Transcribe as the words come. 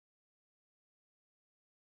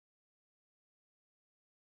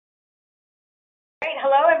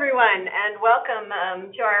everyone, and welcome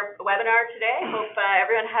to our webinar today. Hope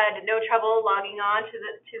everyone had no trouble logging on to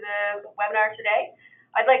the webinar today.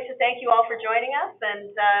 I'd like to thank you all for joining us and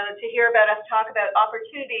to hear about us talk about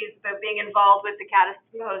opportunities about being involved with the CADTH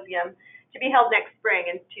Symposium to be held next spring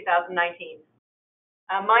in 2019.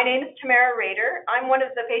 My name is Tamara Rader. I'm one of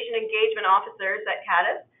the patient engagement officers at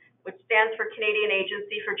CADTH, which stands for Canadian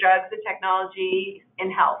Agency for Drugs and Technology in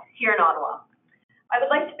Health, here in Ottawa. I would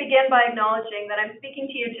like to begin by acknowledging that I'm speaking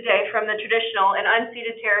to you today from the traditional and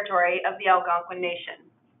unceded territory of the Algonquin Nation.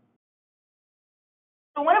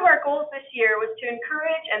 So one of our goals this year was to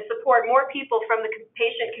encourage and support more people from the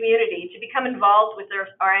patient community to become involved with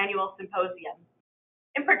our annual symposium.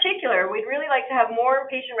 In particular, we'd really like to have more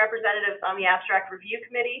patient representatives on the Abstract Review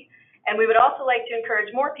Committee, and we would also like to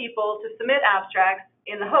encourage more people to submit abstracts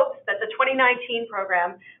in the hopes that the 2019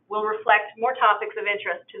 program will reflect more topics of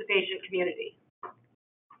interest to the patient community.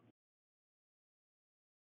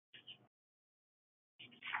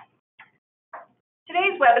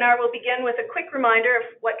 Today's webinar will begin with a quick reminder of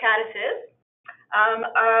what CADTH is.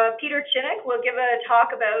 Peter Chinneck will give a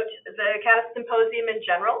talk about the CADTH Symposium in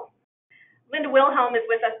general. Linda Wilhelm is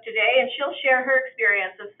with us today, and she'll share her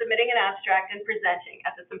experience of submitting an abstract and presenting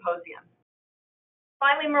at the symposium.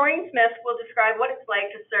 Finally, Maureen Smith will describe what it's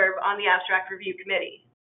like to serve on the Abstract Review Committee.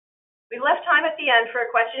 We left time at the end for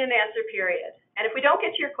a question and answer period, and if we don't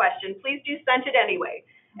get to your question, please do send it anyway,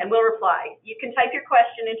 and we'll reply. You can type your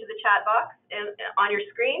question into the chat box on your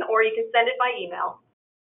screen, or you can send it by email.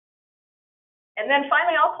 And then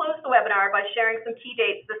finally, I'll close the webinar by sharing some key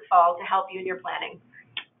dates this fall to help you in your planning.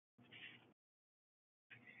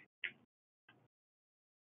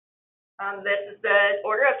 This is the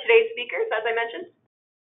order of today's speakers, as I mentioned.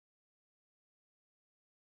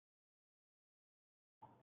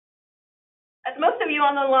 As most of you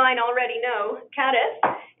on the line already know, CADTH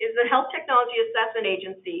is a health technology assessment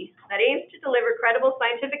agency that aims to deliver credible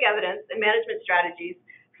scientific evidence and management strategies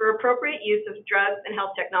for appropriate use of drugs and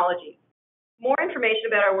health technologies. More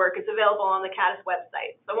information about our work is available on the CADTH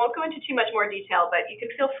website, so I won't go into too much more detail, but you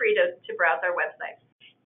can feel free to browse our website.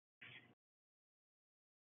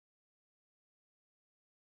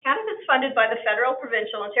 CADTH is funded by the federal,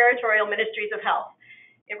 provincial, and territorial ministries of health.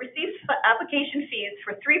 It receives application fees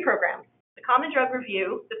for 3 programs: the Common Drug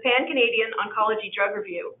Review, the Pan-Canadian Oncology Drug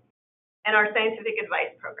Review, and our Scientific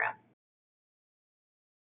Advice Program.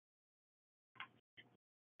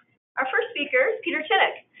 Our first speaker is Peter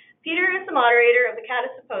Chinneck. Peter is the moderator of the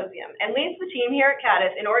CADTH Symposium and leads the team here at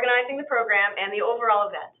CADTH in organizing the program and the overall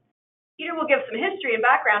event. Peter will give some history and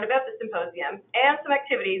background about the symposium and some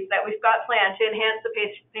activities that we've got planned to enhance the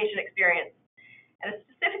patient experience. And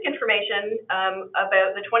specific information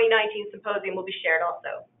about the 2019 symposium will be shared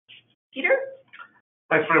also. Peter?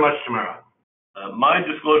 Thanks very much, Tamara. My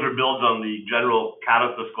disclosure builds on the general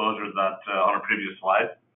CADTH disclosure that on a previous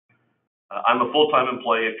slide. I'm a full-time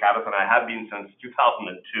employee at CADTH, and I have been since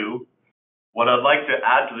 2002. What I'd like to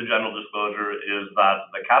add to the general disclosure is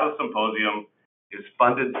that the CADTH Symposium is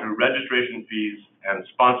funded through registration fees and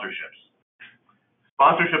sponsorships.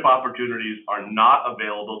 Sponsorship opportunities are not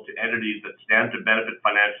available to entities that stand to benefit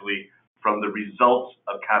financially from the results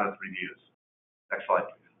of CADTH reviews. Next slide,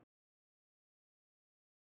 please.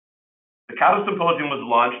 The CADTH Symposium was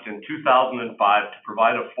launched in 2005 to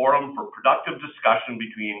provide a forum for productive discussion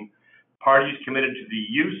between parties committed to the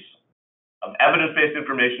use of evidence-based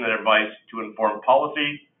information and advice to inform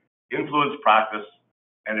policy, influence practice,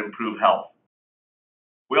 and improve health.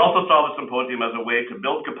 We also saw the symposium as a way to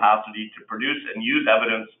build capacity to produce and use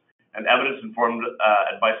evidence and evidence-informed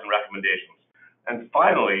advice and recommendations. And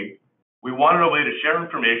finally, we wanted a way to share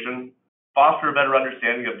information, foster a better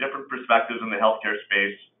understanding of different perspectives in the healthcare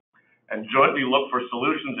space, and jointly look for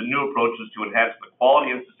solutions and new approaches to enhance the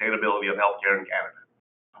quality and sustainability of healthcare in Canada.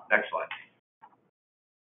 Next slide.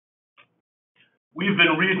 We've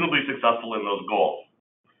been reasonably successful in those goals.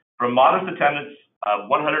 From modest attendance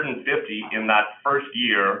of 150 in that first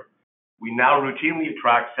year, we now routinely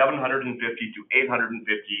attract 750 to 850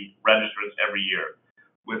 registrants every year,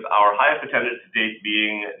 with our highest attendance to date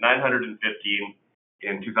being 915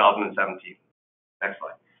 in 2017. Next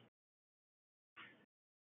slide.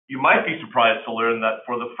 You might be surprised to learn that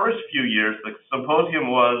for the first few years, the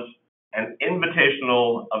symposium was an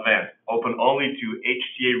invitational event, open only to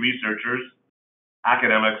HTA researchers,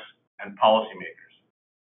 academics, and policymakers.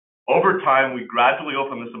 Over time, we gradually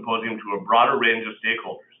opened the symposium to a broader range of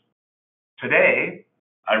stakeholders. Today,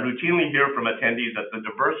 I routinely hear from attendees that the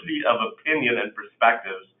diversity of opinion and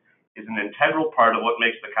perspectives is an integral part of what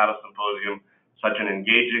makes the CADTH Symposium such an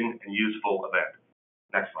engaging and useful event.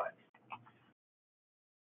 Next slide.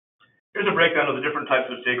 Here's a breakdown of the different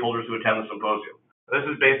types of stakeholders who attend the symposium. This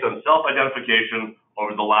is based on self-identification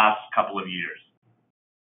over the last couple of years.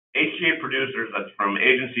 HTA producers, that's from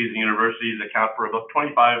agencies and universities, account for about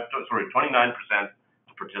 29%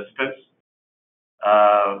 of participants.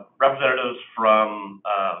 Representatives from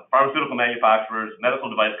pharmaceutical manufacturers, medical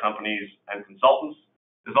device companies, and consultants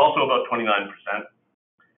is also about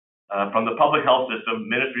 29%. From the public health system,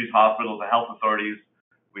 ministries, hospitals, and health authorities,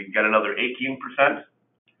 we get another 18%.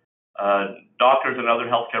 Doctors and other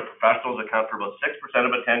healthcare professionals account for about 6%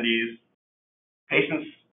 of attendees.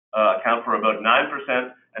 Patients account for about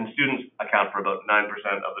 9%, and students account for about 9%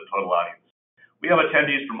 of the total audience. We have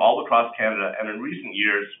attendees from all across Canada, and in recent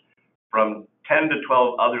years, from 10 to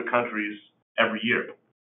 12 other countries every year.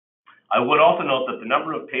 I would also note that the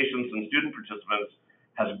number of patients and student participants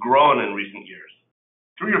has grown in recent years.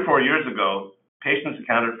 3 or 4 years ago, patients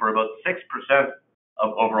accounted for about 6%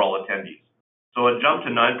 of overall attendees. So a jump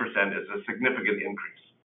to 9% is a significant increase.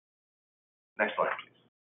 Next slide, please.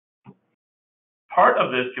 Part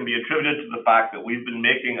of this can be attributed to the fact that we've been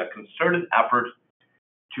making a concerted effort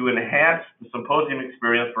to enhance the symposium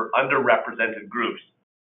experience for underrepresented groups,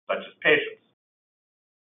 such as patients.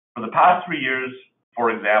 For the past 3 years,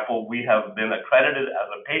 for example, we have been accredited as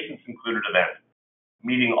a Patients Included event,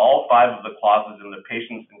 meeting all 5 of the clauses in the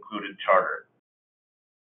Patients Included Charter.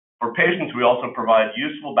 For patients, we also provide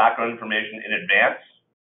useful background information in advance,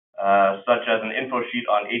 such as an info sheet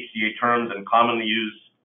on HTA terms and commonly used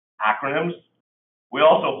acronyms. We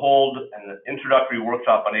also hold an introductory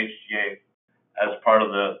workshop on HTA as part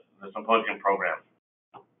of the symposium program.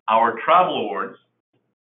 Our travel awards,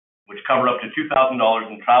 which cover up to $2,000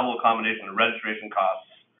 in travel accommodation and registration costs,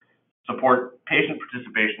 support patient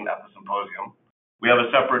participation at the symposium. We have a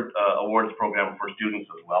separate awards program for students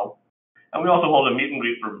as well. And we also hold a meet and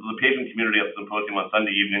greet for the patient community at the symposium on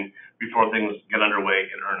Sunday evening before things get underway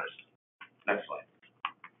in earnest. Next slide.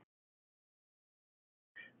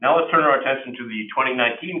 Now let's turn our attention to the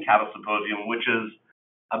 2019 CADTH Symposium, which is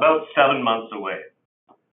about 7 months away.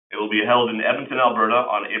 It will be held in Edmonton, Alberta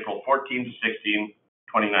on April 14 to 16,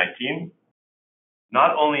 2019.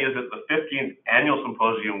 Not only is it the 15th annual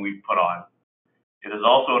symposium we've put on, it is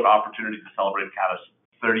also an opportunity to celebrate CADTH's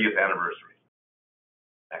 30th anniversary.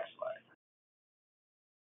 Next slide.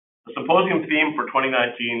 The symposium theme for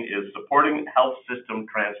 2019 is Supporting Health System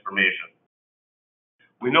Transformation.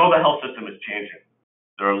 We know the health system is changing.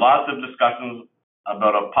 There are lots of discussions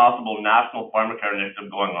about a possible national pharmacare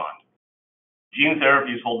initiative going on. Gene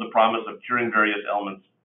therapies hold the promise of curing various ailments,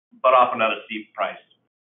 but often at a steep price.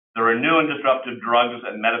 There are new and disruptive drugs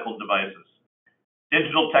and medical devices.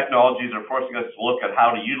 Digital technologies are forcing us to look at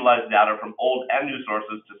how to utilize data from old and new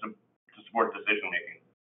sources to support decision-making.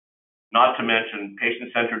 Not to mention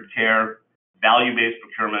patient-centered care, value-based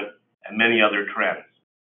procurement, and many other trends.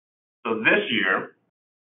 So this year,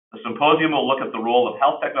 the symposium will look at the role of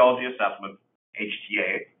health technology assessment,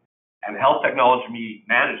 HTA, and health technology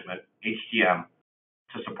management, HTM,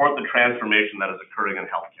 to support the transformation that is occurring in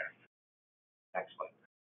healthcare. Next slide.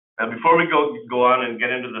 Now, before we go on and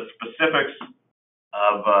get into the specifics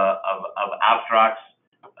of abstracts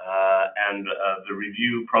and the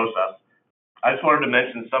review process, I just wanted to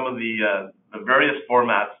mention some of the various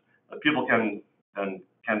formats that people can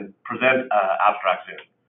present abstracts in.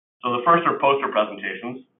 So the first are poster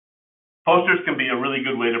presentations. Posters can be a really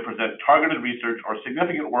good way to present targeted research or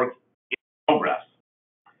significant work in progress.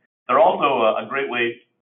 They're also a great way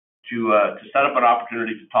to set up an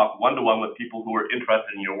opportunity to talk one-to-one with people who are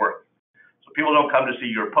interested in your work. So people don't come to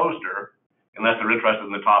see your poster unless they're interested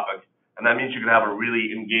in the topic, and that means you can have a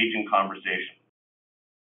really engaging conversation.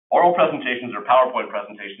 Oral presentations or PowerPoint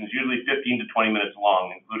presentations, usually 15 to 20 minutes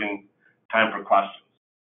long, including time for questions.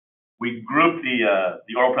 We group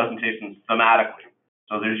the oral presentations thematically.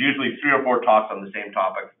 So there's usually 3 or 4 talks on the same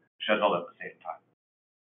topic scheduled at the same time.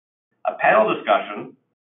 A panel discussion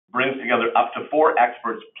brings together up to 4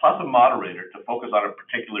 experts plus a moderator to focus on a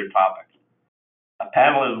particular topic. A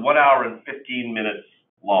panel is 1 hour and 15 minutes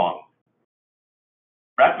long.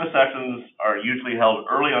 Breakfast sessions are usually held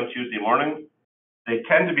early on Tuesday morning. They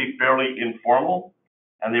tend to be fairly informal,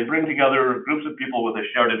 and they bring together groups of people with a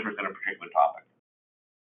shared interest in a particular topic.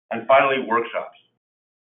 And finally, workshops.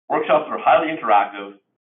 Workshops are highly interactive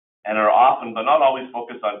and are often, but not always,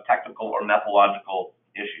 focused on technical or methodological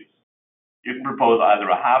issues. You can propose either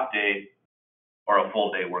a half-day or a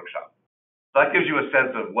full-day workshop. So that gives you a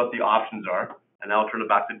sense of what the options are, and now I'll turn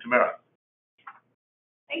it back to Tamara.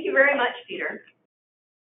 Thank you very much, Peter.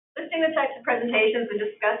 Listing the types of presentations and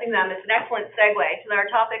discussing them is an excellent segue to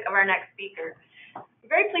our topic of our next speaker.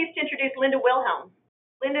 I'm very pleased to introduce Linda Wilhelm.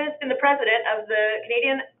 Linda has been the president of the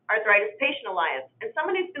Canadian Arthritis Patient Alliance and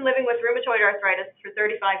someone who's been living with rheumatoid arthritis for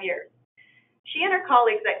 35 years. She and her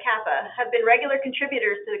colleagues at CAPA have been regular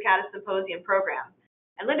contributors to the CADTH Symposium program,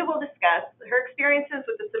 and Linda will discuss her experiences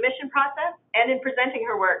with the submission process and in presenting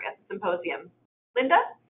her work at the symposium. Linda?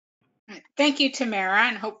 Thank you, Tamara,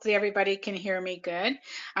 and hopefully everybody can hear me good.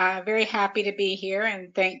 Very happy to be here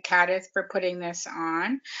and thank CADTH for putting this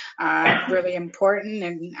on. Really important,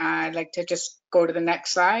 and I'd like to just go to the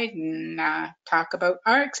next slide and talk about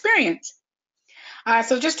our experience.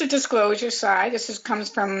 So just a disclosure side, this comes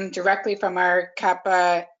directly from our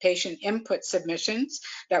CAPA patient input submissions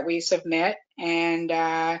that we submit, and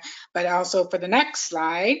but also for the next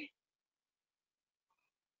slide,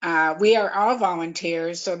 we are all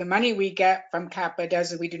volunteers, so the money we get from CAPA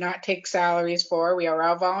we do not take salaries for. We are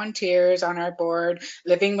all volunteers on our board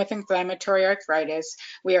living with inflammatory arthritis.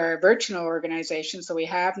 We are a virtual organization, so we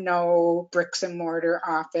have no bricks and mortar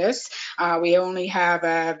office. We only have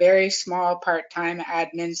a very small part-time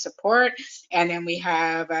admin support, and then we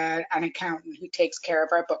have an accountant who takes care of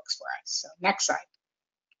our books for us. So next slide.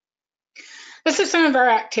 This is some of our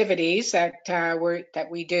activities that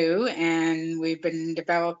we do, and we've been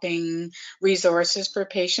developing resources for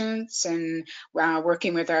patients and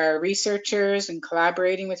working with our researchers and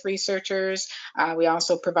collaborating with researchers. We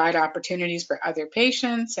also provide opportunities for other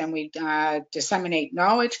patients, and we disseminate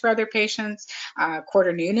knowledge for other patients,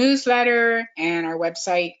 quarterly newsletter, and our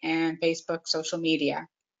website and Facebook social media.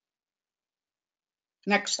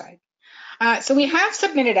 Next slide. So we have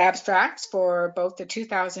submitted abstracts for both the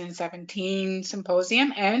 2017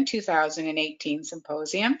 symposium and 2018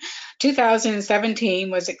 symposium. 2017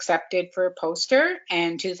 was accepted for a poster,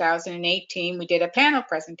 and 2018 we did a panel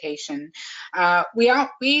presentation.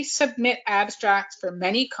 We submit abstracts for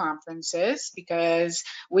many conferences because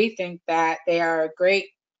we think that they are a great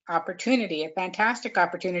opportunity, a fantastic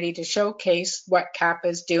opportunity to showcase what CAPA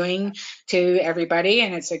is doing to everybody,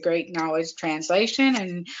 and it's a great knowledge translation.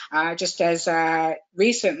 And just as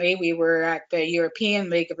recently we were at the European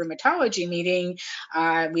League of Rheumatology meeting,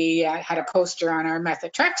 we had a poster on our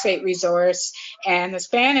methotrexate resource, and the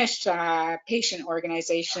Spanish patient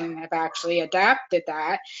organization have actually adapted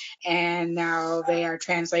that, and now they are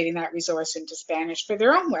translating that resource into Spanish for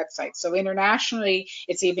their own website. So internationally,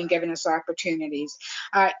 it's even given us opportunities.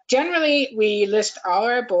 Generally, we list all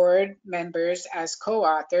our board members as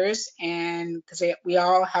co-authors, and because we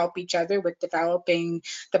all help each other with developing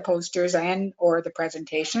the posters and or the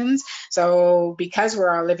presentations. So because we're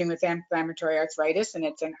all living with inflammatory arthritis and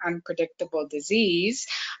it's an unpredictable disease,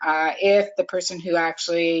 if the person who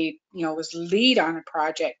actually was lead on a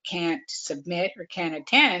project can't submit or can't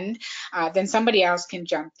attend, then somebody else can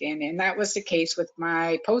jump in. And that was the case with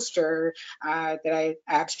my poster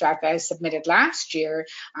abstract I submitted last year.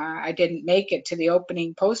 I didn't make it to the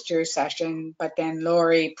opening poster session, but then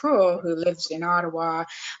Lori Pruill, who lives in Ottawa,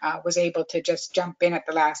 was able to just jump in at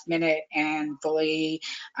the last minute and fully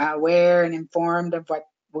aware and informed of what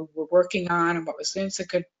we were working on and what was doing. So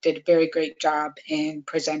did a very great job in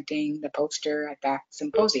presenting the poster at that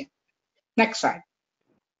symposium. Next slide.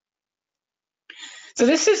 So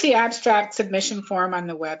this is the abstract submission form on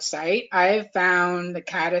the website. I've found the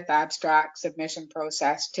CADTH abstract submission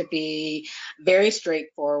process to be very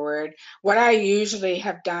straightforward. What I usually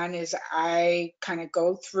have done is I kind of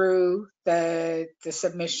go through the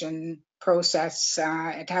submission process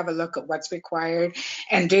and have a look at what's required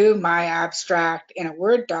and do my abstract in a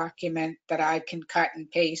Word document that I can cut and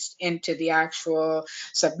paste into the actual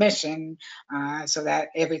submission so that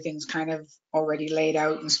everything's kind of already laid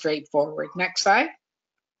out and straightforward. Next slide.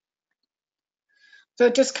 So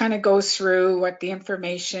it just kind of goes through what the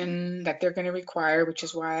information that they're going to require, which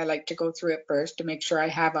is why I like to go through it first to make sure I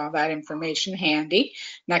have all that information handy.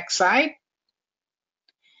 Next slide.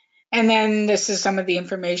 And then this is some of the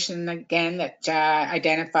information again that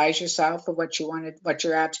identifies yourself or what you wanted, what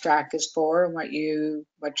your abstract is for, and what you'd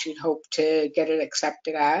hope to get it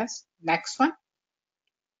accepted as. Next one.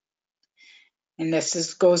 And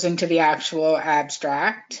this goes into the actual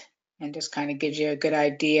abstract and just kind of gives you a good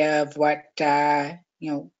idea of what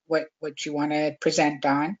what you want to present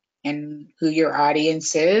on and who your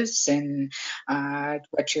audience is and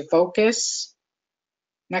what's your focus.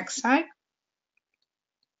 Next slide.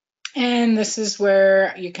 And this is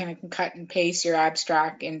where you kind of can cut and paste your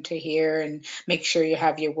abstract into here and make sure you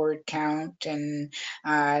have your word count and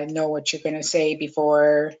know what you're going to say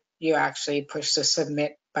before you actually push the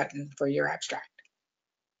submit button for your abstract.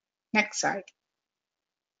 Next slide.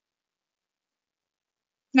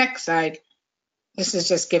 Next slide. This is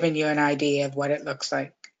just giving you an idea of what it looks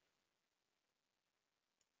like.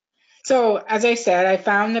 So as I said, I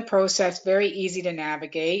found the process very easy to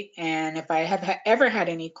navigate, and if I have ever had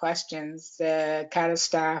any questions, the CADTH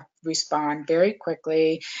staff respond very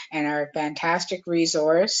quickly and are a fantastic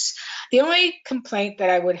resource. The only complaint that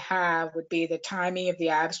I would have would be the timing of the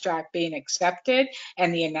abstract being accepted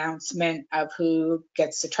and the announcement of who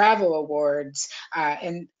gets the travel awards.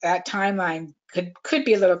 And that timeline could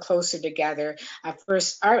be a little closer together.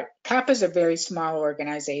 First, our CAPA is a very small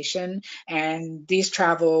organization, and these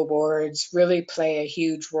travel awards really play a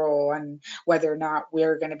huge role on whether or not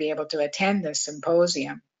we're going to be able to attend this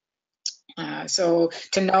symposium. So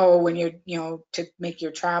to know when to make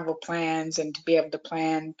your travel plans and to be able to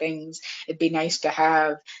plan things, it'd be nice to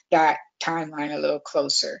have that timeline a little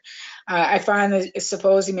closer. I find the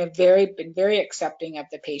symposium have been very accepting of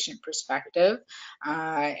the patient perspective,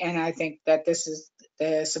 and I think that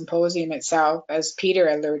the symposium itself, as Peter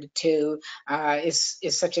alluded to, is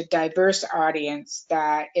such a diverse audience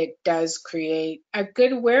that it does create a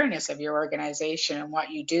good awareness of your organization and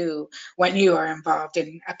what you do when you are involved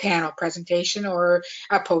in a panel presentation or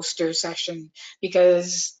a poster session,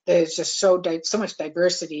 because there's just so much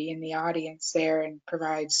diversity in the audience there, and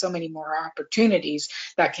provides so many more opportunities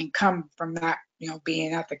that can come from that,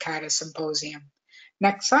 being at the CADTH Symposium.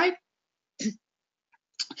 Next slide.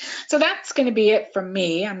 So that's going to be it from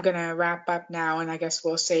me. I'm going to wrap up now, and I guess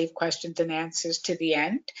we'll save questions and answers to the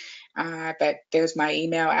end. But there's my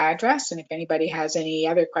email address, and if anybody has any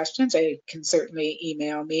other questions, they can certainly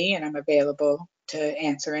email me, and I'm available to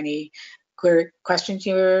answer any questions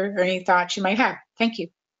or any thoughts you might have. Thank you.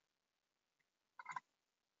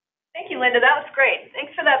 Thank you, Linda. That was great.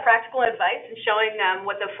 Thanks for that practical advice and showing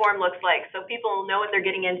what the form looks like so people know what they're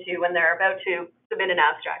getting into when they're about to submit an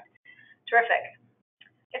abstract. Terrific.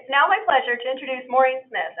 It's now my pleasure to introduce Maureen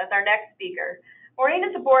Smith as our next speaker. Maureen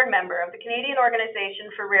is a board member of the Canadian Organization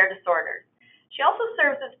for Rare Disorders. She also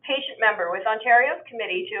serves as patient member with Ontario's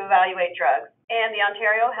Committee to Evaluate Drugs and the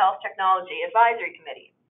Ontario Health Technology Advisory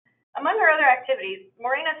Committee. Among her other activities,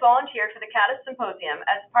 Maureen has volunteered for the CADTH Symposium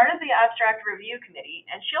as part of the Abstract Review Committee,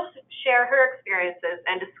 and she'll share her experiences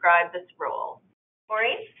and describe this role.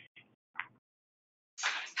 Maureen?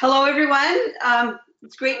 Hello, everyone.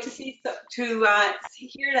 It's great to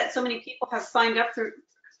hear that so many people have signed up for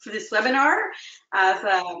this webinar. As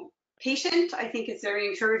a patient, I think it's very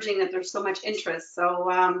encouraging that there's so much interest.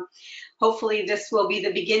 So hopefully this will be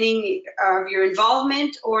the beginning of your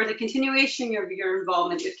involvement or the continuation of your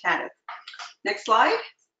involvement with CADTH. Next slide.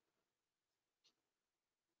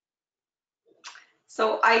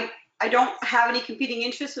 So I don't have any competing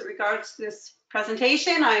interests with regards to this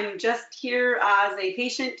presentation. I'm just here as a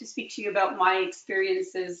patient to speak to you about my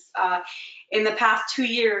experiences in the past 2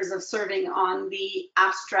 years of serving on the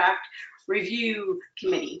Abstract Review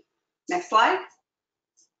Committee. Next slide.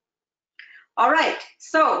 All right,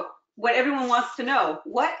 so what everyone wants to know,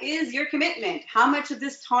 what is your commitment? How much of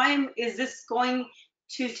this time is this going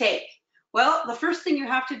to take? Well, the first thing you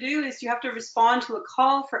have to do is you have to respond to a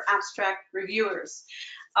call for abstract reviewers.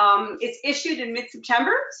 It's issued in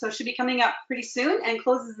mid-September, so it should be coming up pretty soon, and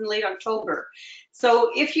closes in late October.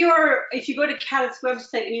 So if you go to CADTH's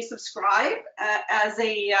website and you subscribe as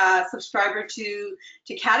a subscriber to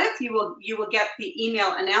CADTH, you will get the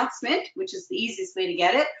email announcement, which is the easiest way to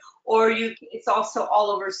get it. Or it's also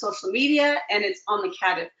all over social media, and it's on the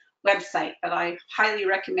CADTH website. But I highly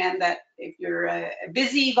recommend that if you're a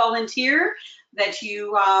busy volunteer, that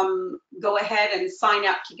you go ahead and sign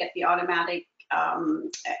up to get the automatic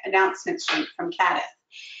announcements from CADTH.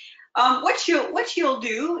 What you'll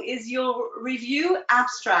do is you'll review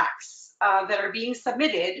abstracts that are being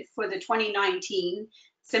submitted for the 2019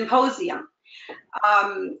 symposium.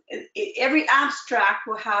 Every abstract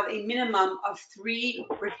will have a minimum of 3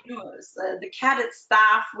 reviewers. The CADTH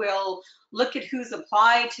staff will look at who's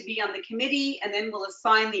applied to be on the committee, and then will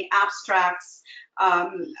assign the abstracts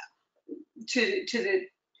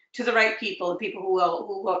to the right people, people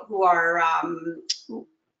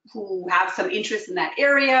who have some interest in that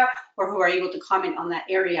area or who are able to comment on that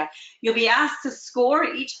area. You'll be asked to score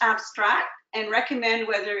each abstract and recommend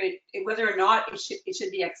whether or not it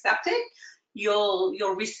should be accepted. You'll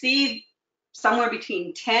receive somewhere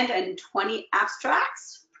between 10 and 20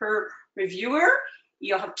 abstracts per reviewer.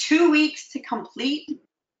 You'll have 2 weeks to complete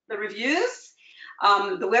the reviews.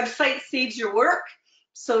 The website saves your work,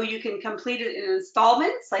 so you can complete it in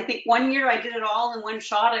installments. I think 1 year I did it all in one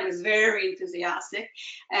shot. I was very enthusiastic,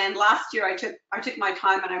 and last year I took my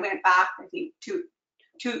time and I went back, I think two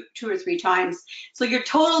or 3 times. So your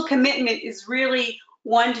total commitment is really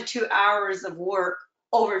 1 to 2 hours of work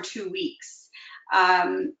over 2 weeks.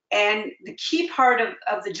 And the key part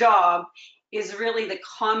of the job is really the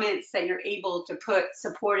comments that you're able to put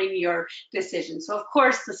supporting your decision. So of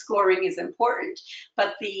course the scoring is important,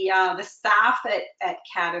 but the staff at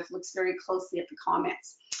CADTH looks very closely at the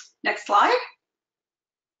comments. Next slide.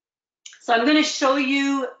 So I'm going to show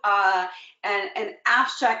you an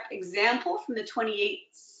abstract example from the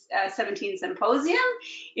 2017 symposium.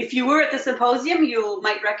 If you were at the symposium, you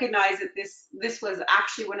might recognize that this was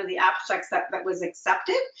actually one of the abstracts that was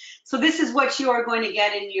accepted. So this is what you are going to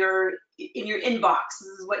get in your inbox.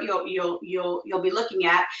 This is what you'll be looking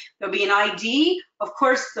at. There'll be an ID. Of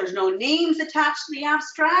course, there's no names attached to the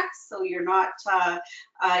abstracts, so you're not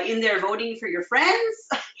in there voting for your friends.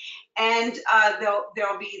 And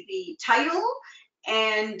there'll be the title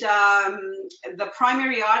and the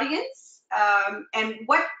primary audience and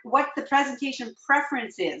what the presentation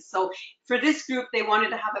preference is. So for this group, they wanted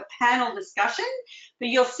to have a panel discussion, but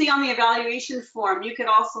you'll see on the evaluation form, you could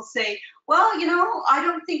also say, well, you know, I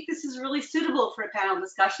don't think this is really suitable for a panel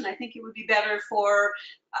discussion. I think it would be better for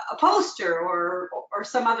a poster or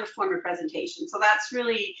some other form of presentation. So that's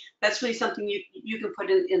really something you can put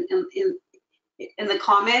in the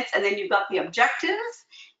comments, and then you've got the objectives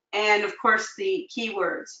and of course the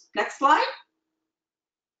keywords. Next slide.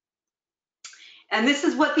 And this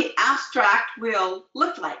is what the abstract will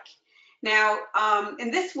look like. Now,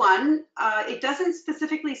 in this one, it doesn't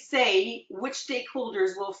specifically say which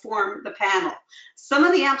stakeholders will form the panel. Some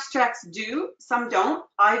of the abstracts do, some don't.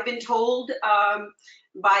 I've been told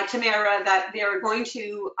by Tamara that they're going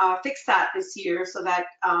to fix that this year so that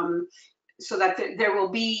there will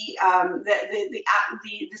be the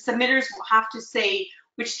submitters will have to say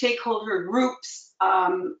which stakeholder groups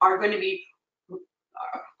are going to be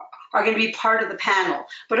part of the panel.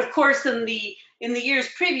 But of course, in the years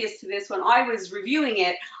previous to this, when I was reviewing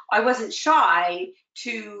it, I wasn't shy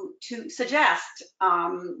to suggest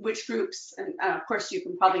which groups, and of course you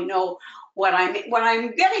can probably know what I'm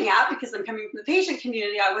getting at because I'm coming from the patient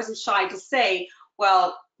community. I wasn't shy to say,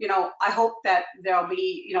 well, you know, I hope that there'll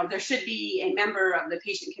be, you know, there should be a member of the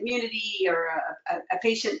patient community or a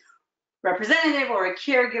patient representative or a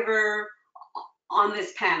caregiver on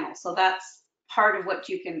this panel. So that's part of what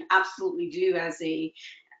you can absolutely do as a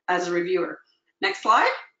reviewer. Next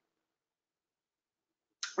slide.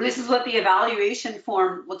 This is what the evaluation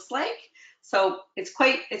form looks like. So it's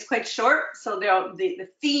quite short. So the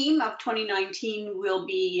theme of 2019 will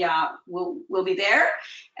be there,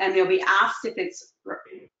 and they'll be asked if it's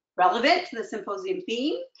relevant to the symposium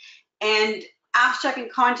theme, and abstract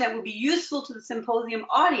and content will be useful to the symposium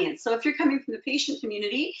audience. So if you're coming from the patient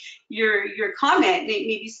community, your comment may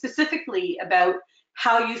be specifically about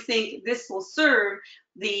how you think this will serve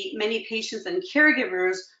the many patients and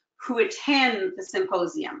caregivers who attend the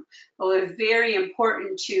symposium. So it's very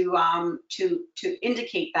important to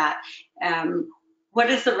indicate that. What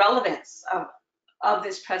is the relevance of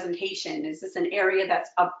this presentation? Is this an area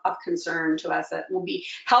that's of concern to us that will be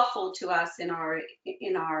helpful to us in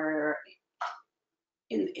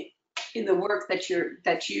the work that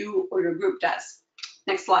you or your group does?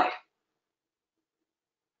 Next slide.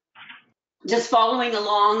 Just following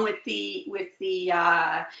along with the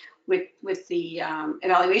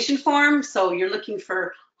evaluation form. So you're looking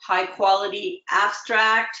for high quality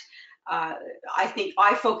abstract. I think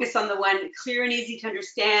I focus on the one clear and easy to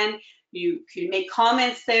understand. You can make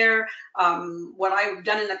comments there. What I've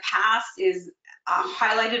done in the past is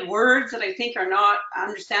highlighted words that I think are not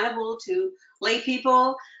understandable to lay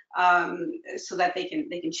people, so that they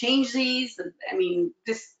can change these. I mean,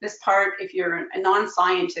 this part, if you're a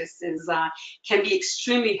non-scientist, can be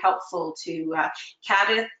extremely helpful to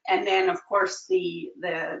CADTH, and then of course the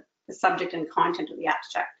subject and content of the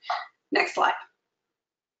abstract. Next slide.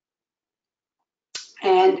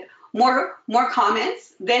 And more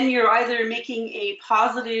comments, then you're either making a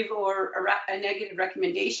positive or a negative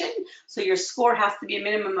recommendation. So your score has to be a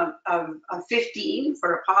minimum of 15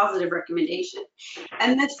 for a positive recommendation.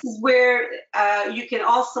 And this is where you can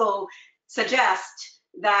also suggest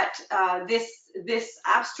that this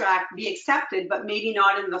abstract be accepted, but maybe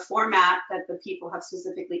not in the format that the people have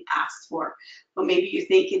specifically asked for. But maybe you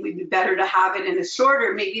think it would be better to have it in a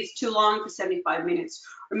shorter, maybe it's too long for 75 minutes.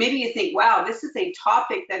 Or maybe you think, wow, this is a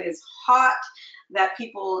topic that is hot, that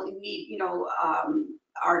people need, you know,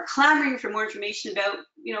 are clamoring for more information about.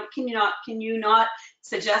 You know, can you not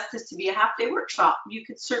suggest this to be a half-day workshop? You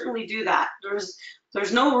could certainly do that.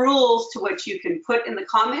 There's no rules to what you can put in the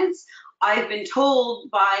comments. I've been told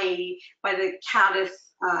by the CADTH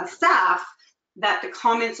staff that the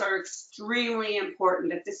comments are extremely important,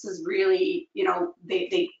 that this is really, you know,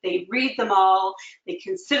 they read them all, they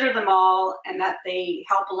consider them all, and that they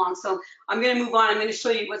help along. So I'm going to move on. I'm going to show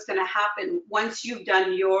you what's going to happen once you've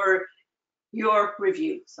done your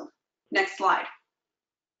review. So next slide.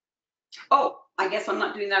 Oh, I guess I'm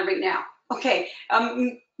not doing that right now. Okay,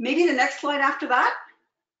 maybe the next slide after that.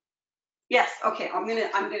 Yes, okay, I'm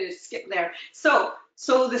gonna skip there. So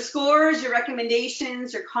the scores, your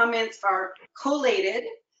recommendations, your comments are collated.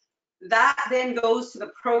 That then goes to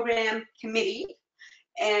the program committee.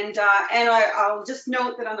 And I'll just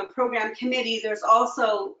note that on the program committee, there's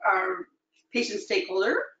also our patient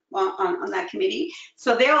stakeholder on that committee.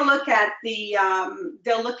 So they'll look at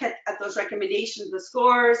those recommendations, the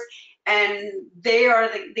scores, and they are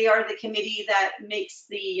the committee that makes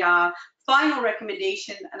the final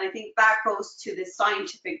recommendation. And I think that goes to the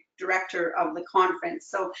scientific director of the conference.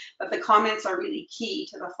 So, but the comments are really key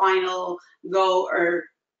to the final go or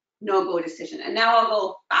no-go decision. And now I'll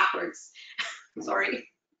go backwards. Sorry.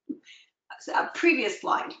 Previous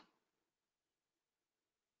slide.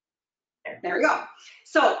 There we go.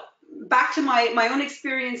 So back to my own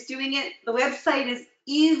experience doing it. The website is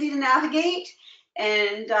easy to navigate,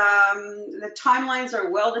 and the timelines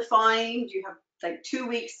are well defined. You have like 2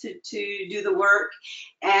 weeks to do the work,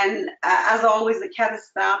 and as always, the CADTH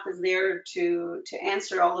staff is there to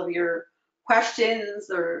answer all of your questions.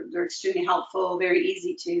 They're extremely helpful, very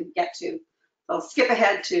easy to get to. So I'll skip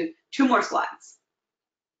ahead to 2 more slides.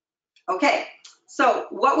 Okay, so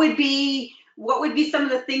what would be some of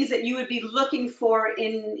the things that you would be looking for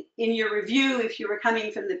in your review if you were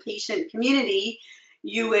coming from the patient community?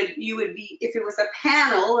 You would be, if it was a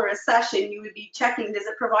panel or a session, you would be checking, does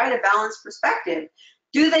it provide a balanced perspective?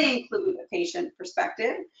 Do they include a patient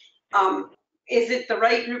perspective? Is it the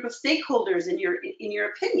right group of stakeholders in your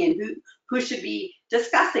opinion who should be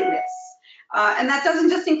discussing this? And that doesn't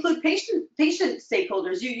just include patient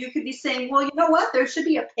stakeholders. You could be saying, well, you know what, there should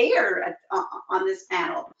be a payer on this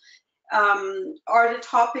panel. Are the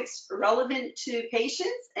topics relevant to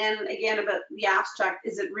patients? And again, about the abstract,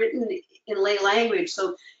 is it written in lay language?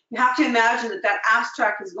 So you have to imagine that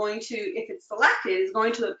abstract is going to, if it's selected, is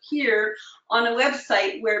going to appear on a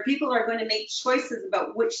website where people are going to make choices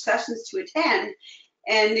about which sessions to attend.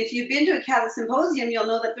 And if you've been to a CADTH Symposium, you'll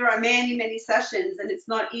know that there are many, many sessions, and it's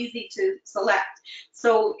not easy to select.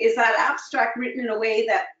 So is that abstract written in a way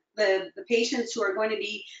that the patients who are going to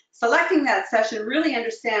be selecting that session really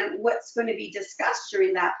understand what's going to be discussed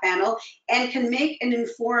during that panel and can make an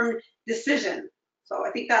informed decision? So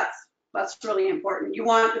I think that's really important. You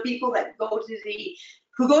want the people that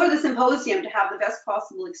who go to the symposium to have the best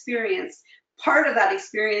possible experience. Part of that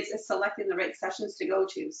experience is selecting the right sessions to go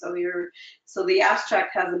to. So the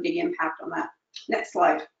abstract has a big impact on that. Next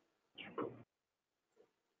slide.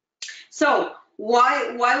 So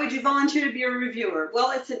why would you volunteer to be a reviewer?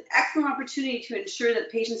 Well, it's an excellent opportunity to ensure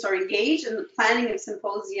that patients are engaged in the planning of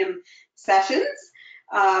symposium sessions.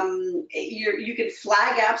 You can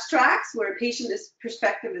flag abstracts where a patient's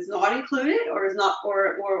perspective is not included or is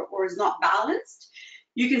not balanced.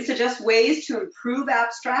 You can suggest ways to improve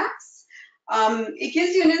abstracts. It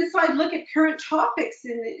gives you an inside look at current topics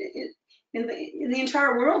in the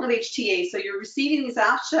entire world of HTA. So you're receiving these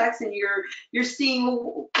abstracts and you're seeing,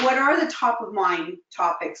 well, what are the top of mind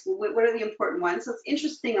topics? What are the important ones? So it's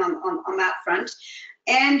interesting on that front.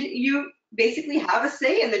 And you basically have a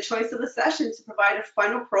say in the choice of the session to provide a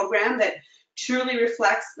final program that truly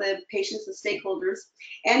reflects the patients and stakeholders.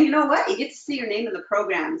 And you know what? You get to see your name in the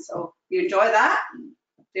program. So you enjoy that.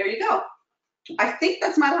 There you go. I think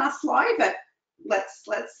that's my last slide, but let's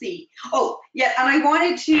see. Oh, yeah, and I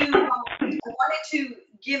wanted to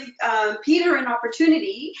give Peter an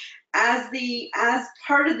opportunity as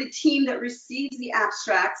part of the team that receives the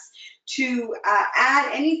abstracts to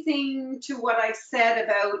add anything to what I said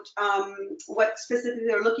about what specifically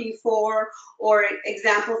they're looking for, or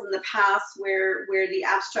examples in the past where the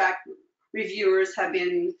abstract reviewers have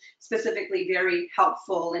been specifically very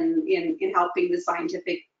helpful in helping the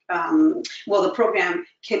scientific the program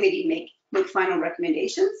committee make final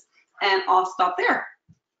recommendations. And I'll stop there.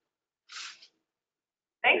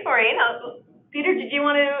 Thanks, Maureen. Peter, did you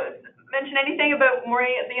want to mention anything about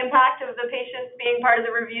the impact of the patients being part of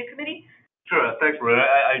the review committee? Sure. Thanks, Maureen.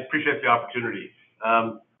 I appreciate the opportunity.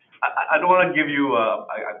 I don't want to give you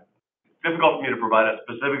it's difficult for me to provide a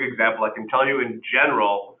specific example. I can tell you in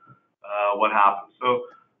general what happens. So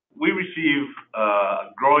we receive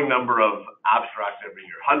a growing number of abstracts every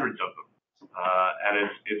year, hundreds of them, and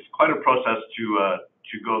it's quite a process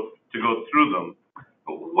to go through them.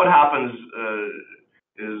 But what happens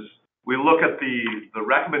is we look at the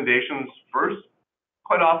recommendations first.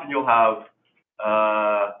 Quite often you'll have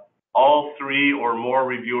all 3 or more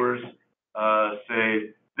reviewers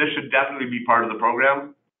say this should definitely be part of the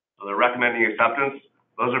program. So they're recommending acceptance.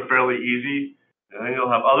 Those are fairly easy. And then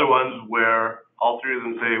you'll have other ones where all 3 of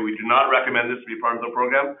them say we do not recommend this to be part of the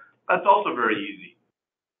program. That's also very easy.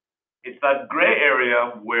 It's that gray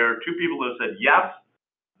area where 2 people have said yes,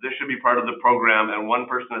 this should be part of the program, and one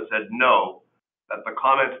person has said no, that the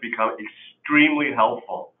comments become extremely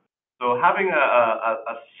helpful. So having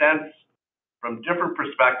a sense from different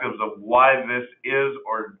perspectives of why this is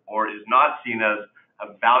or is not seen as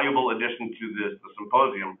a valuable addition to the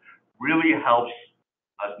symposium really helps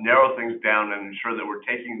us narrow things down and ensure that we're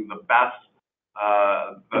taking the best,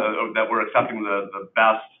 that we're accepting the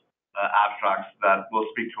best abstracts that will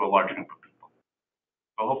speak to a large group of people.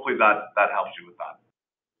 So hopefully that helps you with that.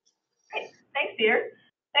 Great. Thanks, Peter.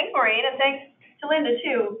 Thanks, Maureen, and thanks to Linda,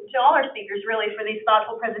 too, to all our speakers, really, for these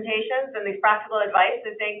thoughtful presentations and these practical advice.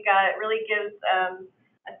 I think it really gives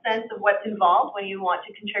a sense of what's involved when you want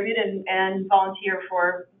to contribute and volunteer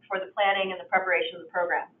for the planning and the preparation of the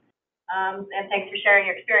program. And thanks for sharing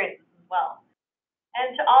your experiences as well.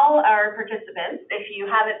 And to all our participants, if you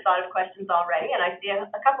haven't thought of questions already, and I see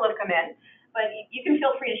a couple have come in, but you can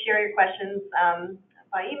feel free to share your questions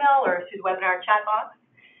by email or through the webinar chat box.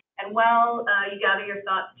 And while you gather your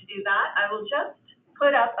thoughts to do that, I will just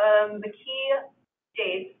put up the key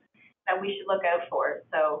dates that we should look out for.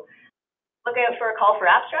 So look out for a call for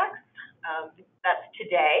abstracts. That's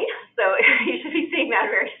today, so you should be seeing that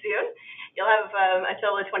very soon. You'll have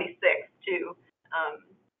until the 26th to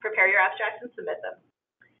prepare your abstracts and submit them.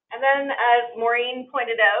 And then, as Maureen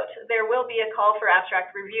pointed out, there will be a call for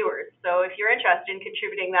abstract reviewers. So if you're interested in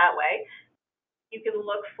contributing that way, you can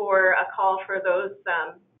look for a call for those,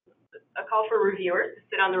 a call for reviewers to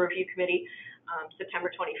sit on the review committee September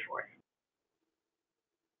 24th.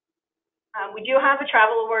 We do have a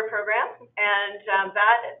travel award program, and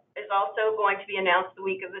that is also going to be announced the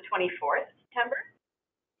week of the 24th of September.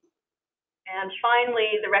 And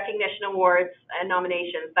finally, the recognition awards and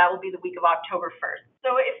nominations, that will be the week of October 1st.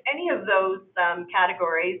 So if any of those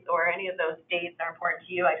categories or any of those dates are important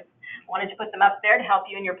to you, I just wanted to put them up there to help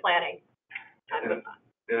you in your planning.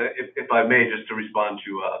 If I may, just to respond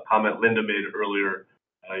to a comment Linda made earlier,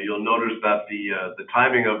 you'll notice that the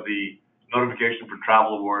timing of the notification for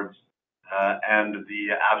travel awards and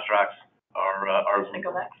the abstracts are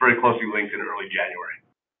very closely linked in early January.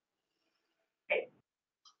 Okay.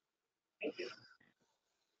 Thank you.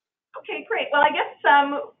 Okay, great. Well, I guess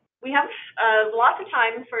we have lots of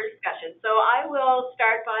time for discussion. So I will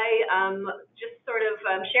start by just sort of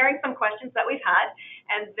sharing some questions that we've had,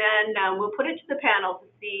 and then we'll put it to the panel to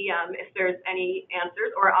see if there's any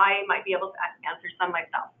answers, or I might be able to answer some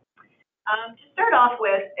myself. To start off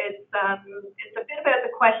with, it's a bit about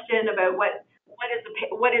the question about what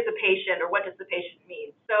is a patient, or what does the patient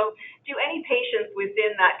mean? So do any patients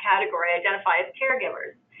within that category identify as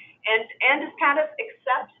caregivers? And does CADTH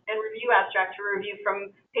accept and review abstracts for review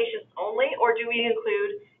from patients only, or do we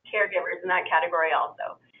include caregivers in that category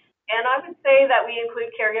also? And I would say that we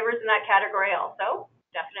include caregivers in that category also,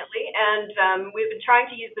 definitely. And we've been trying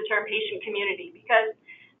to use the term patient community because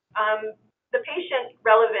the patient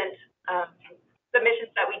relevant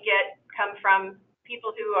submissions that we get come from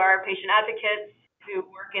people who are patient advocates, who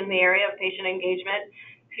work in the area of patient engagement,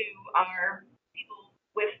 who are people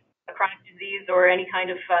with a chronic disease or any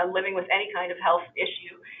kind of living with any kind of health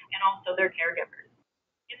issue, and also their caregivers.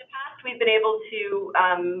 In the past, we've been able to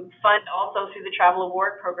fund also through the Travel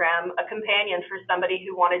Award Program a companion for somebody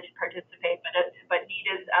who wanted to participate but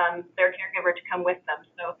needed their caregiver to come with them.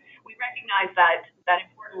 So we recognize that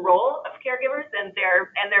important role of caregivers and their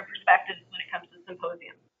perspectives when it comes to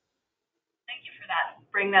symposiums. Thank you for that.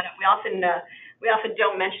 Bring that up. We often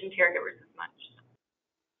don't mention caregivers as much.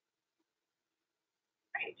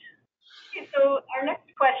 Great. Okay, so our next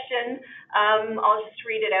question, I'll just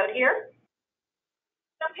read it out here.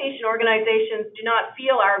 Some patient organizations do not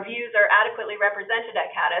feel our views are adequately represented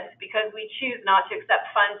at CADTH because we choose not to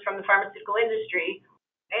accept funds from the pharmaceutical industry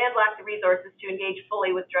and lack the resources to engage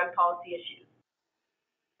fully with drug policy issues.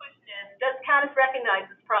 The question is, does CADTH recognize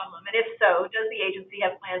this problem? And if so, does the agency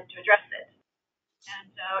have plans to address it?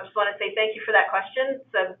 And I just want to say thank you for that question.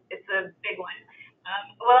 It's a big one.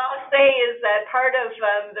 What I'll say is that part of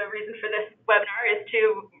the reason for this webinar is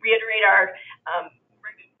to reiterate our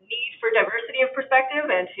need for diversity of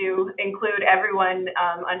perspective and to include everyone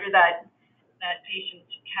under that patient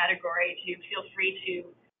category, to feel free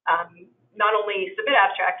to not only submit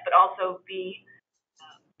abstracts but also be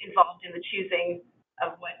involved in the choosing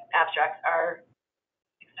of what abstracts are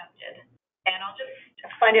accepted. And I'll just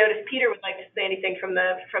find out if Peter would like to say anything from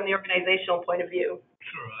the organizational point of view.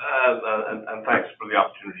 Sure, and thanks for the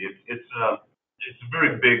opportunity. It's a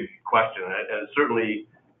very big question, and certainly,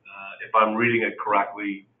 if I'm reading it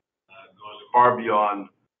correctly, goes far beyond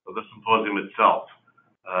the symposium itself.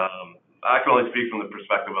 I can only speak from the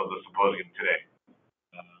perspective of the symposium today.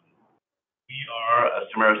 We are, as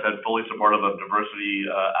Tamara said, fully supportive of diversity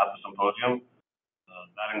at the symposium.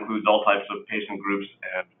 That includes all types of patient groups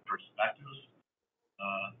and perspectives.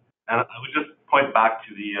 And I would just point back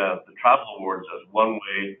to the travel awards as one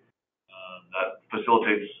way that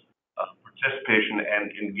facilitates participation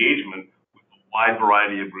and engagement with a wide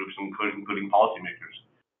variety of groups, including policymakers.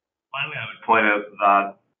 Finally, I would point out that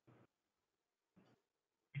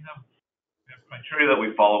we have criteria that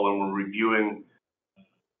we follow when we're reviewing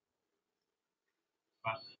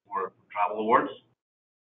requests for travel awards.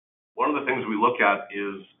 One of the things we look at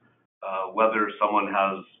is whether someone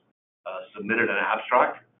has submitted an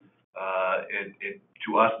abstract. It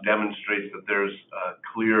to us demonstrates that there's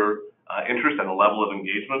clear interest and a level of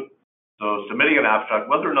engagement. So submitting an abstract,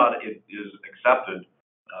 whether or not it is accepted,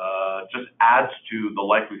 just adds to the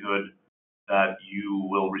likelihood that you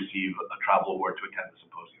will receive a travel award to attend the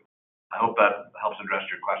symposium. I hope that helps address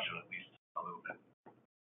your question at least a little bit.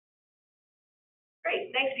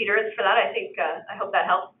 Great, thanks, Peter, for that. I hope that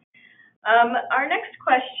helps. Our next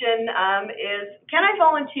question is, can I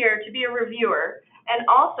volunteer to be a reviewer and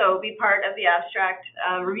also be part of the abstract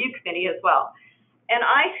review committee as well? And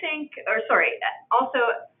I think, also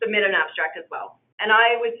submit an abstract as well. And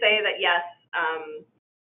I would say that yes,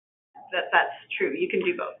 that's true. You can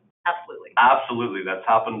do both. Absolutely. Absolutely. That's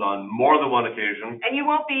happened on more than one occasion. And you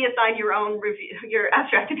won't be assigned your own review, your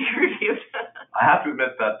abstract to be reviewed. I have to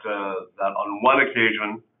admit that that on one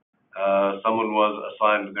occasion, someone was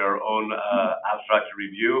assigned their own abstract to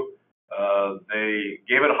review. They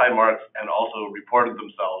gave it high marks and also reported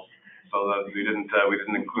themselves, so that we didn't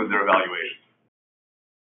include their evaluation.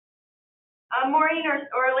 Maureen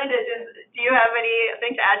or Linda, do you have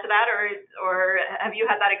anything to add to that, or have you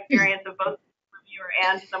had that experience of both reviewer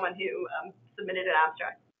and someone who submitted an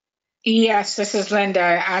abstract? Yes, this is Linda.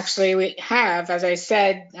 Actually, we have, as I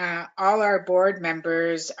said, all our board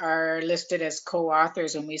members are listed as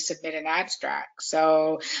co-authors when we submit an abstract.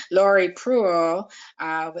 So Lori Pruill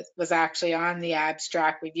was actually on the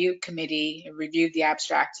abstract review committee, reviewed the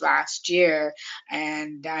abstracts last year,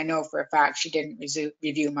 and I know for a fact she didn't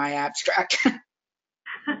review my abstract.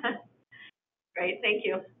 Great, thank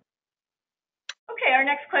you. Okay, our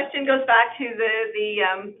next question goes back to the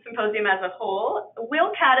symposium as a whole.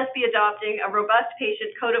 Will CADTH be adopting a robust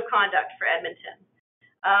patient code of conduct for Edmonton?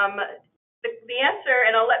 The answer,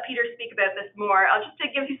 and I'll let Peter speak about this more, just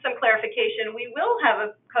to give you some clarification, we will have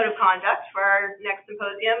a code of conduct for our next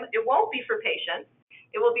symposium. It won't be for patients.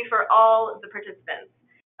 It will be for all the participants.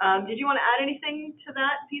 Did you want to add anything to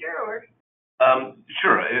that, Peter? Or?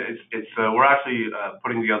 Sure. We're actually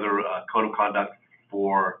putting together a code of conduct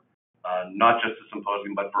for not just the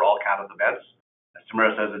symposium, but for all CADTH events. As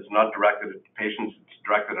Tamara says, it's not directed at patients, it's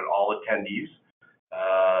directed at all attendees.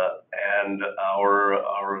 And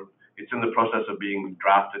it's in the process of being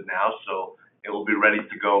drafted now, so it will be ready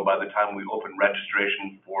to go by the time we open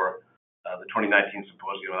registration for the 2019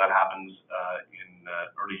 symposium. That happens in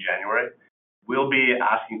early January. We'll be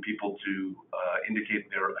asking people to indicate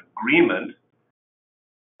their agreement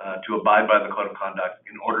to abide by the code of conduct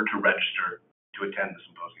in order to register to attend the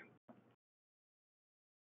symposium.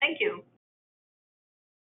 Thank you.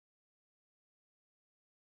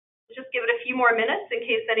 Just give it a few more minutes in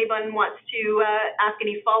case anyone wants to ask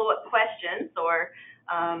any follow-up questions or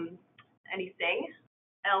anything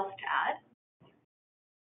else to add.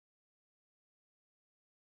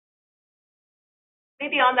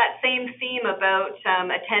 Maybe on that same theme about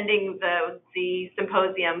attending the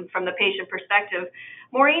symposium from the patient perspective,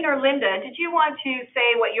 Maureen or Linda, did you want to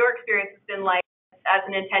say what your experience has been like as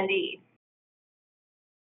an attendee?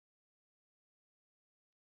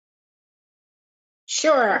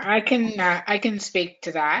 Sure, I can speak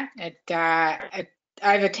to that.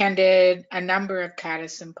 I've attended a number of CADTH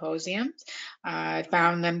symposiums. I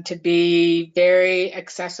found them to be very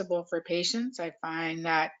accessible for patients. I find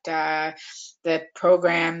that the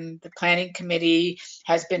program, the planning committee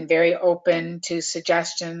has been very open to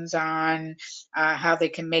suggestions on how they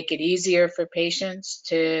can make it easier for patients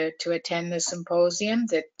to attend the symposium,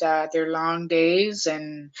 that they're long days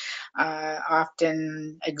and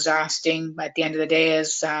often exhausting at the end of the day,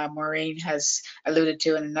 as Maureen has alluded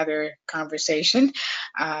to in another conversation.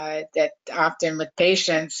 That often with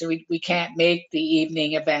patients, we can't make the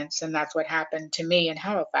evening events, and that's what happened to me in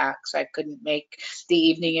Halifax. I couldn't make the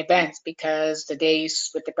evening events because the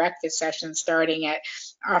days with the breakfast session starting at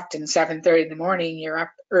often 7:30 in the morning, you're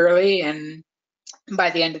up early, and by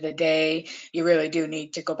the end of the day, you really do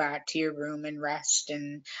need to go back to your room and rest.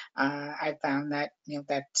 And I found that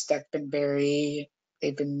that's been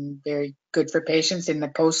they've been very good for patients in the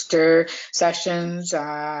poster sessions,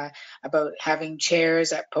 about having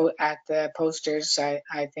chairs at the posters.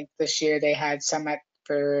 I think this year they had some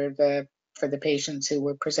for the for the patients who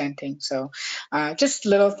were presenting. So just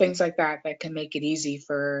little things like that that can make it easy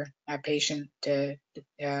for a patient to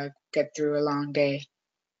get through a long day.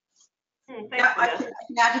 Yeah, I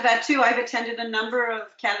can add to that too. I've attended a number of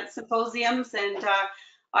CADTH symposiums, and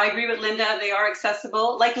I agree with Linda. They are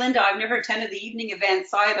accessible. Like Linda, I've never attended the evening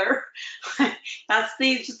events either. That's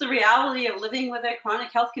just the reality of living with a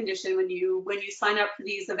chronic health condition. When you sign up for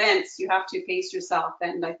these events, you have to pace yourself,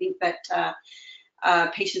 and I think that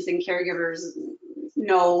patients and caregivers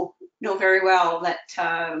know very well that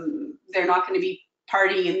they're not going to be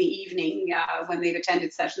partying in the evening when they've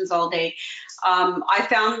attended sessions all day. I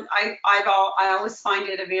always find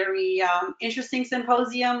it a very interesting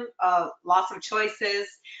symposium, lots of choices,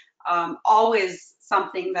 always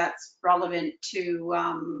something that's relevant to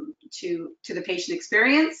the patient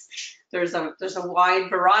experience. There's a wide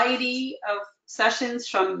variety of sessions,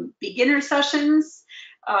 from beginner sessions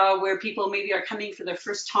where people maybe are coming for their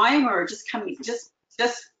first time or just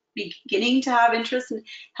beginning to have interest in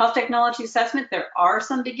health technology assessment. There are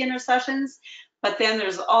some beginner sessions, but then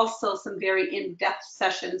there's also some very in-depth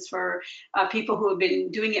sessions for people who have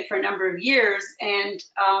been doing it for a number of years and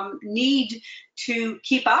need to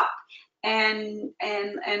keep up and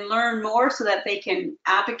learn more so that they can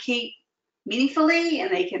advocate meaningfully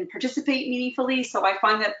and they can participate meaningfully. So I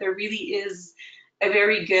find that there really is a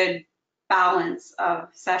very good balance of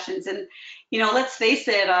sessions. And, let's face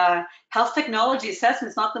it, health technology assessment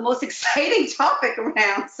is not the most exciting topic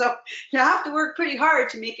around. So you have to work pretty hard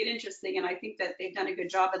to make it interesting. And I think that they've done a good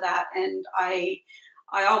job of that. And I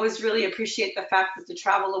always really appreciate the fact that the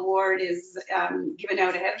travel award is given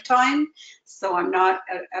out ahead of time. So I'm not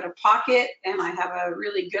out of pocket, and I have a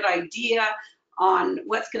really good idea on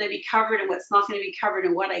what's going to be covered and what's not going to be covered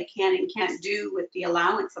and what I can and can't do with the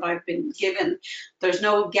allowance that I've been given. There's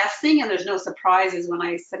no guessing and there's no surprises when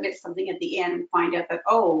I submit something at the end and find out that,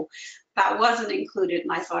 oh, that wasn't included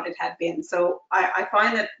and I thought it had been. So I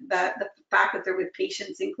find that the fact that they're with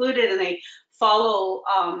patients included and they follow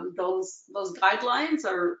those guidelines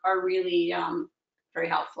are really very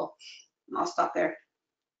helpful. And I'll stop there.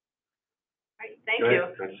 Right, thank you.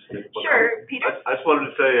 Sure, Peter. I just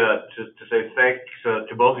wanted to say thanks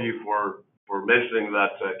to both of you for mentioning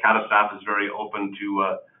that CADTH staff is very open to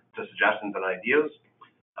suggestions and ideas.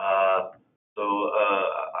 So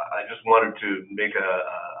I just wanted to make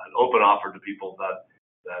an open offer to people that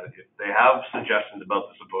if they have suggestions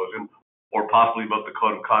about the symposium or possibly about the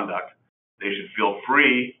code of conduct, they should feel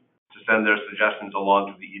free to send their suggestions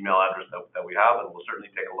along to the email address that we have, and we'll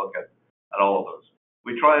certainly take a look at all of those.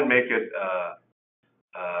 We try and make it a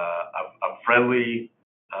friendly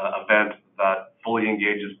event that fully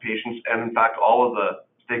engages patients and, in fact, all of the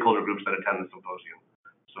stakeholder groups that attend the symposium.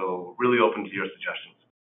 So really open to your suggestions.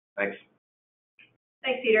 Thanks.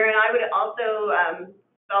 Thanks, Peter. And I would also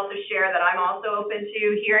share that I'm also open to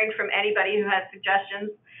hearing from anybody who has suggestions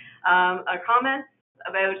or comments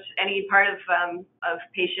about any part of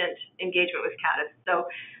patient engagement with CADTH. So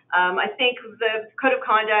I think the code of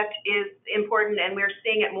conduct is important, and we're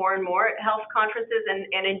seeing it more and more at health conferences,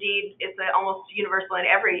 and indeed it's almost universal in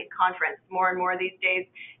every conference. More and more these days,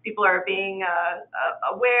 people are being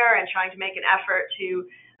aware and trying to make an effort to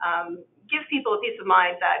give people a peace of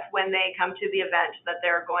mind that when they come to the event that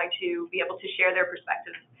they're going to be able to share their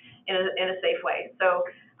perspectives in a safe way. So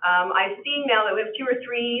I'm seeing now that we have 2 or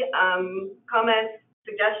 3 comments,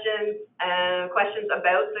 suggestions, and questions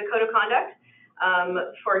about the code of conduct.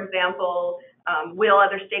 For example, will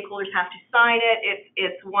other stakeholders have to sign it?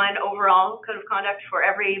 It's one overall code of conduct for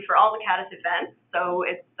all the CADTH events. So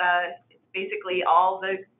it's basically all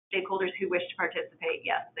the stakeholders who wish to participate.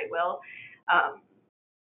 Yes, they will.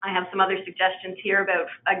 I have some other suggestions here about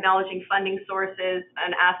acknowledging funding sources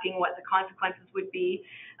and asking what the consequences would be.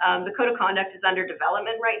 The code of conduct is under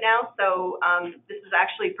development right now, so this is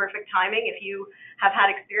actually perfect timing. If you have had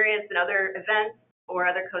experience in other events or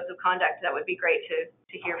other codes of conduct, that would be great to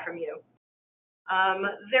hear from you.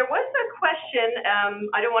 There was a question,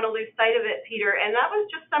 I don't want to lose sight of it, Peter, and that was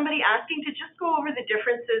just somebody asking to just go over the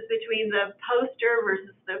differences between the poster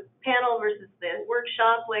versus the panel versus the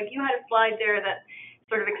workshop. Like, you had a slide there that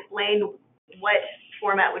sort of explained what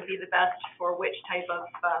format would be the best for which type of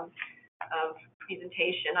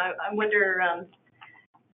presentation. I wonder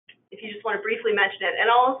if you just want to briefly mention it.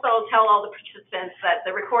 And also tell all the participants that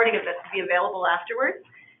the recording of this will be available afterwards.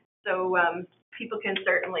 So people can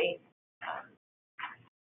certainly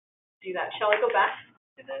do that. Shall I go back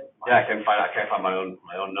to the slide? Yeah, I can't find my own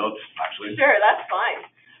notes, actually. Sure, that's fine.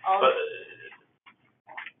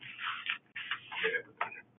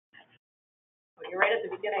 You're right at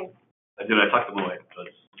the beginning. I did. tucked them away.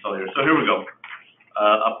 So here we go.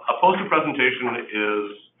 A poster presentation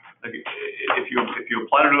is like if you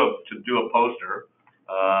apply to do a poster,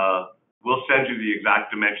 we'll send you the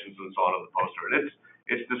exact dimensions and so on of the poster, and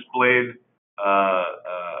it's displayed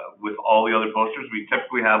with all the other posters. We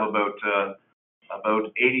typically have about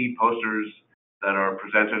 80 posters that are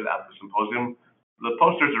presented at the symposium. The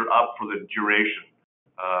posters are up for the duration.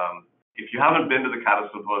 If you haven't been to the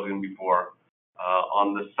CADTH Symposium before,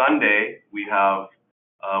 on the Sunday we have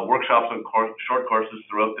workshops and short courses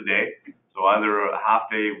throughout the day. So either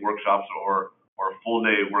half-day workshops or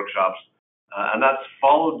full-day workshops, and that's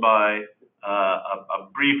followed by a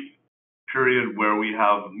brief period where we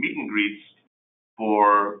have meet and greets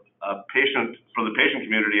for the patient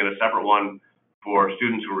community, and a separate one for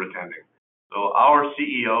students who are attending. So our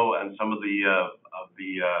CEO and some of the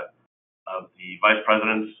vice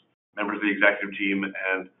presidents, members of the executive team,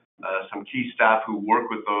 and some key staff who work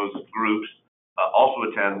with those groups also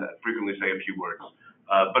attend and frequently say a few words.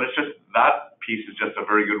 But it's just, that piece is just a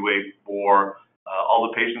very good way for all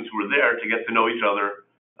the patients who are there to get to know each other,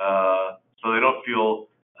 so they don't feel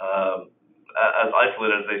as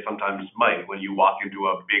isolated as they sometimes might when you walk into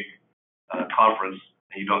a big conference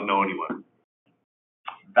and you don't know anyone.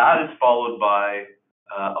 That is followed by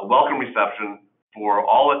a welcome reception for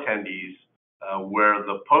all attendees, where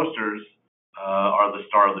the posters are the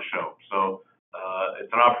star of the show. So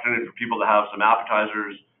it's an opportunity for people to have some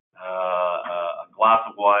appetizers, a glass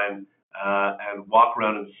of wine, and walk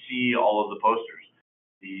around and see all of the posters.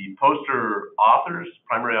 The poster authors,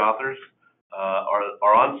 primary authors,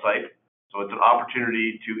 are on site, so it's an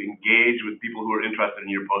opportunity to engage with people who are interested in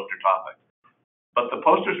your poster topic. But the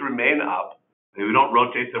posters remain up. We don't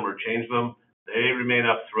rotate them or change them. They remain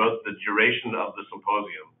up throughout the duration of the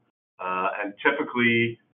symposium. And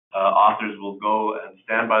typically, authors will go and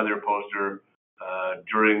stand by their poster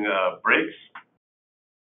during breaks,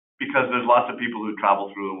 because there's lots of people who travel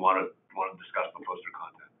through and want to discuss the poster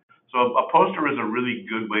content. So a poster is a really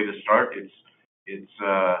good way to start. If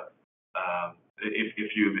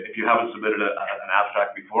you haven't submitted an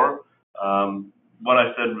abstract before, what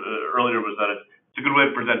I said earlier was that it's a good way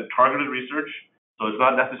to present targeted research. So it's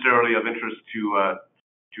not necessarily of interest to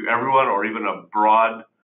everyone or even a broad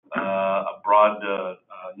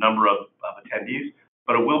number of attendees,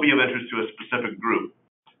 but it will be of interest to a specific group.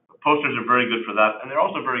 The posters are very good for that, and they're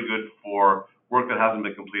also very good for work that hasn't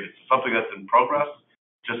been completed. So something that's in progress,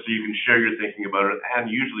 just so you can share your thinking about it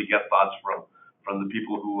and usually get thoughts from the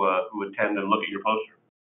people who attend and look at your poster.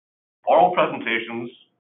 Oral presentations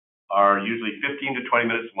are usually 15 to 20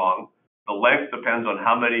 minutes long. The length depends on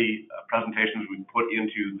how many presentations we put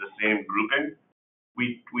into the same grouping.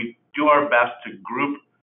 We do our best to group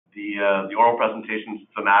the oral presentations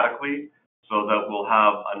thematically, so that we'll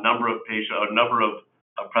have a number of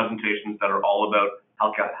presentations that are all about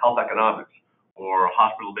health economics, or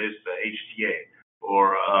hospital-based HTA,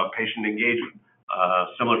 or patient engagement,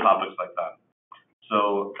 similar topics like that.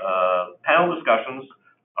 So panel discussions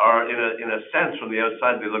are, in a sense, from the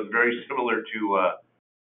outside, they look very similar to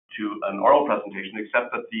an oral presentation,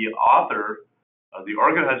 except that the author, the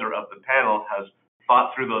organizer of the panel, has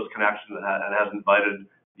thought through those connections and has invited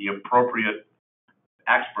the appropriate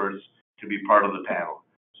experts to be part of the panel.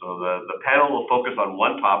 So the panel will focus on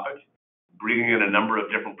one topic, bringing in a number of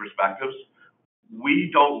different perspectives. We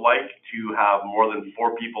don't like to have more than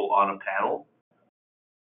 4 people on a panel,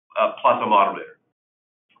 plus a moderator.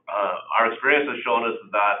 Our experience has shown us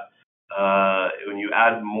that when you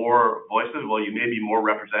add more voices, while you may be more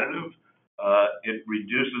representative, it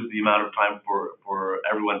reduces the amount of time for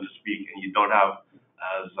everyone to speak, and you don't have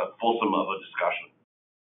as fulsome of a discussion.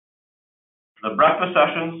 The breakfast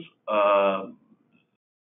sessions,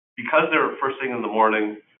 because they're first thing in the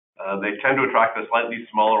morning, they tend to attract a slightly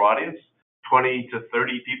smaller audience. 20 to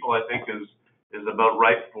 30 people, I think, is about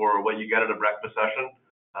right for what you get at a breakfast session.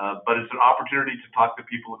 But it's an opportunity to talk to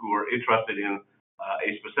people who are interested in a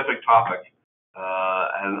specific topic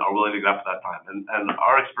and are willing to get up to that time. And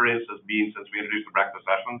our experience has been, since we introduced the breakfast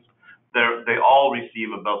sessions, they all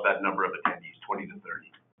receive about that number of attendees, 20 to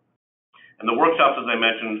 30. And the workshops, as I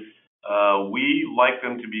mentioned, we like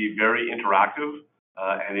them to be very interactive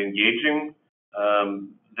and engaging.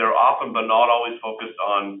 They're often, but not always, focused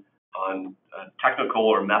on technical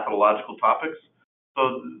or methodological topics.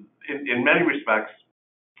 So in many respects,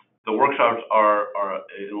 the workshops are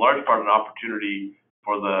in large part an opportunity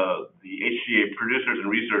for the HTA producers and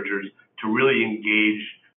researchers to really engage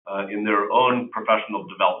in their own professional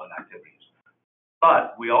development activities.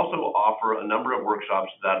 But we also offer a number of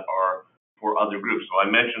workshops that are for other groups. So I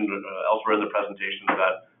mentioned elsewhere in the presentation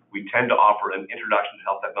that we tend to offer an Introduction to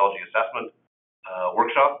Health Technology Assessment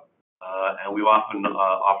workshop, and we've often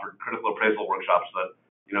offered critical appraisal workshops that,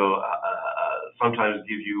 sometimes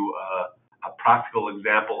give you a practical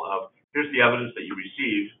example of, here's the evidence that you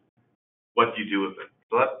received, what do you do with it?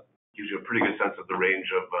 So that gives you a pretty good sense of the range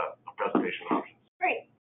of presentation options. Great.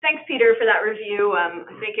 Thanks, Peter, for that review. I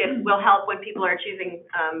think it will help when people are choosing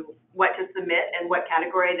what to submit and what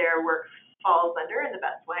category their work falls under in the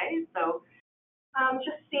best way. So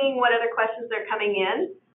just seeing what other questions are coming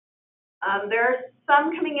in. There are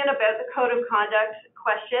some coming in about the code of conduct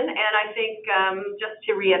question, and I think just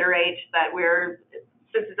to reiterate that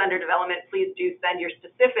since it's under development, please do send your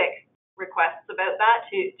specific requests about that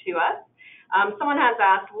to us. Someone has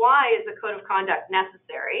asked, why is the code of conduct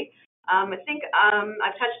necessary? I think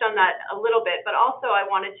I've touched on that a little bit, but also I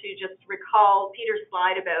wanted to just recall Peter's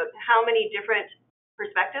slide about how many different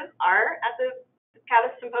perspectives are at the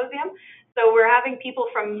CADTH Symposium. So we're having people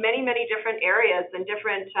from many, many different areas and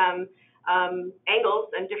different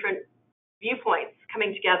angles and different viewpoints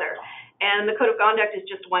coming together. And the code of conduct is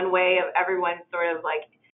just one way of everyone sort of like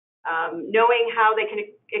knowing how they can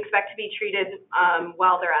expect to be treated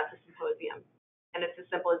while they're at the symposium. And it's as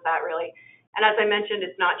simple as that, really. And as I mentioned,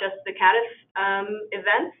 it's not just the CADTH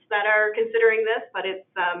events that are considering this, but it's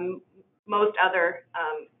most other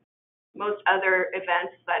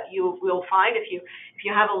events that you will find. If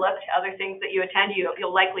you have a look to other things that you attend,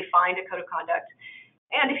 you'll likely find a code of conduct.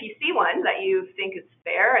 And if you see one that you think is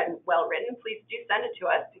fair and well written, please do send it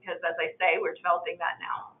to us, because as I say, we're developing that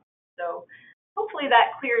now. So hopefully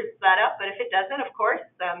that clears that up. But if it doesn't, of course,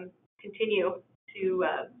 continue to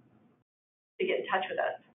get in touch with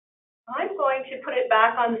us. I'm going to put it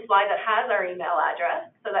back on the slide that has our email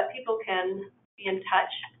address so that people can be in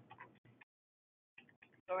touch.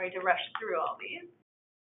 Sorry to rush through all these.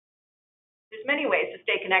 There's many ways to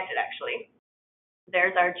stay connected, actually.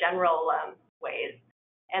 There's our general ways.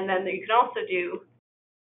 And then you can also do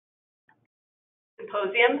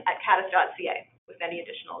symposium@cadth.ca with any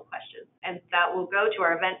additional questions. And that will go to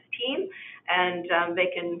our events team, and they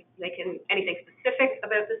can anything specific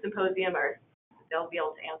about the symposium, or they'll be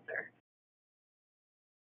able to answer.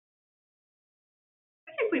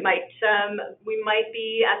 I think we might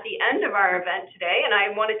be at the end of our event today, and I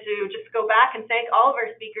wanted to just go back and thank all of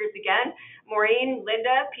our speakers again. Maureen,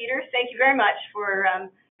 Linda, Peter, thank you very much for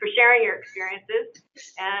sharing your experiences,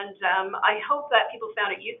 and I hope that people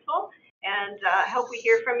found it useful, and I hope we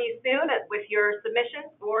hear from you soon with your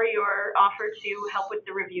submissions or your offer to help with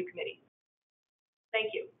the review committee.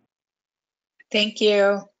 Thank you. Thank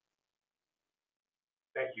you.